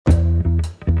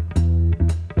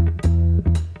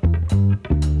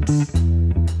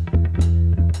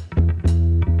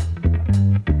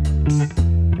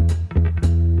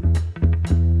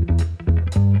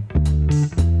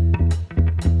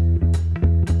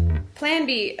Plan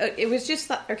B, it was just,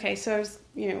 okay, so I was,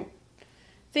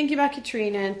 thinking about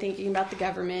Katrina and thinking about the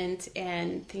government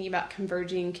and thinking about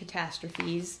converging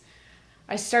catastrophes.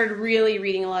 I started really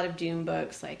reading a lot of doom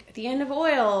books, like The End of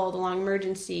Oil, The Long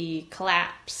Emergency,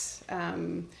 Collapse,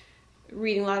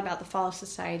 reading a lot about the fall of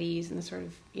societies and the sort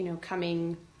of,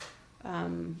 coming,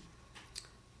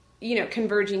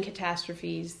 converging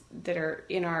catastrophes that are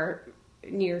in our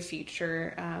near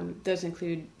future. Those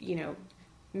include,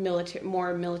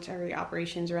 more military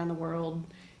operations around the world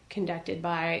conducted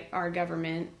by our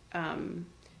government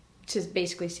to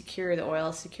basically secure the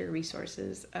oil, secure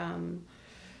resources.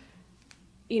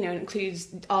 It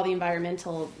includes all the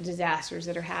environmental disasters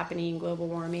that are happening, global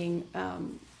warming,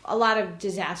 a lot of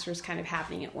disasters kind of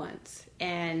happening at once.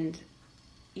 And,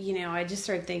 I just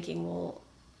started thinking, well,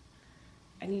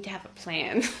 I need to have a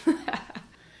plan.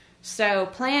 So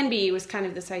Plan B was kind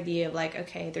of this idea of like,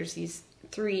 okay, there's these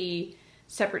 3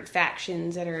 separate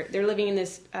factions they're living in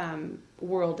this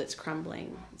world that's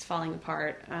crumbling, it's falling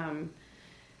apart.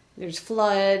 There's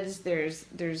floods, there's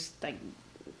like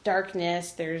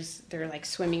darkness, they're like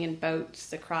swimming in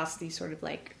boats across these sort of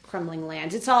like crumbling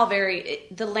lands. It's all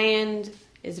the land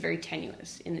is very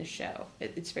tenuous in this show.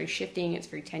 It's very shifting, it's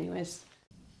very tenuous.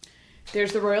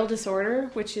 There's the royal disorder,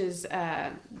 which is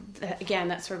again,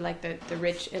 that's sort of like the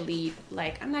rich elite,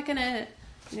 like I'm not gonna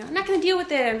deal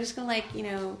with it. I'm just gonna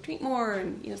drink more,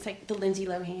 and it's like the Lindsay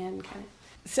Lohan kind of.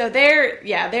 So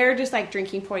they're just like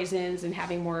drinking poisons and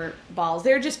having more balls.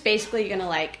 They're just basically gonna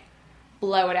like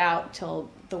blow it out till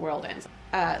the world ends.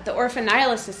 The Orphan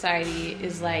Nihilist Society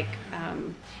is like,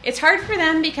 it's hard for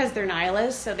them because they're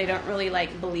nihilists, so they don't really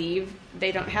like believe.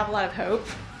 They don't have a lot of hope.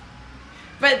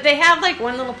 But they have like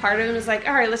one little part of them is like,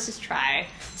 all right, let's just try.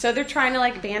 So they're trying to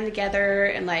like band together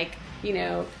and like,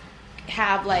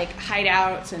 have like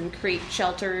hideouts and create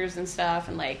shelters and stuff,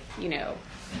 and like, they're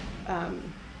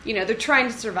trying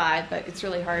to survive, but it's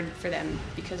really hard for them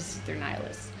because they're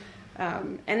nihilists.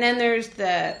 And then there's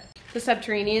the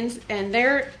Subterraneans, and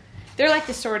they're like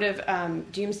this sort of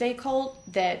doomsday cult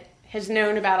that has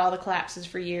known about all the collapses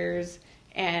for years,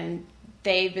 and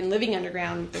they've been living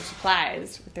underground with their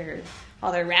supplies, with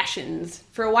all their rations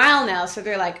for a while now. So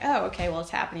they're like, oh, okay, well,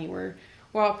 it's happening. We're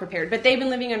all prepared. But they've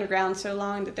been living underground so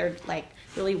long that they're like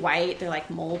really white. They're like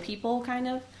mole people, kind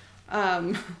of.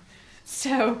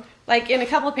 So like in a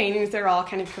couple of paintings, they're all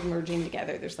kind of converging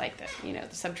together. There's like the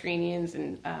Subterraneans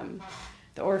and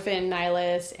the Orphan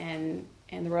Nihilists and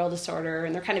the Royal Disorder,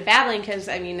 and they're kind of battling because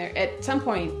they're, at some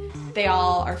point they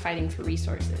all are fighting for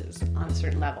resources on a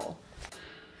certain level.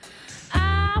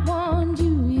 I warned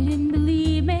you, you didn't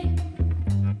believe me.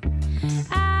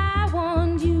 I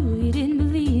warned you, you didn't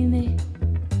believe me.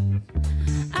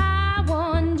 I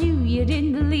warned you, you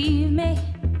didn't believe me.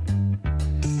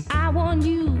 I warned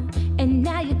you, and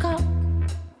now you're caught.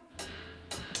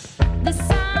 The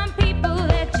sun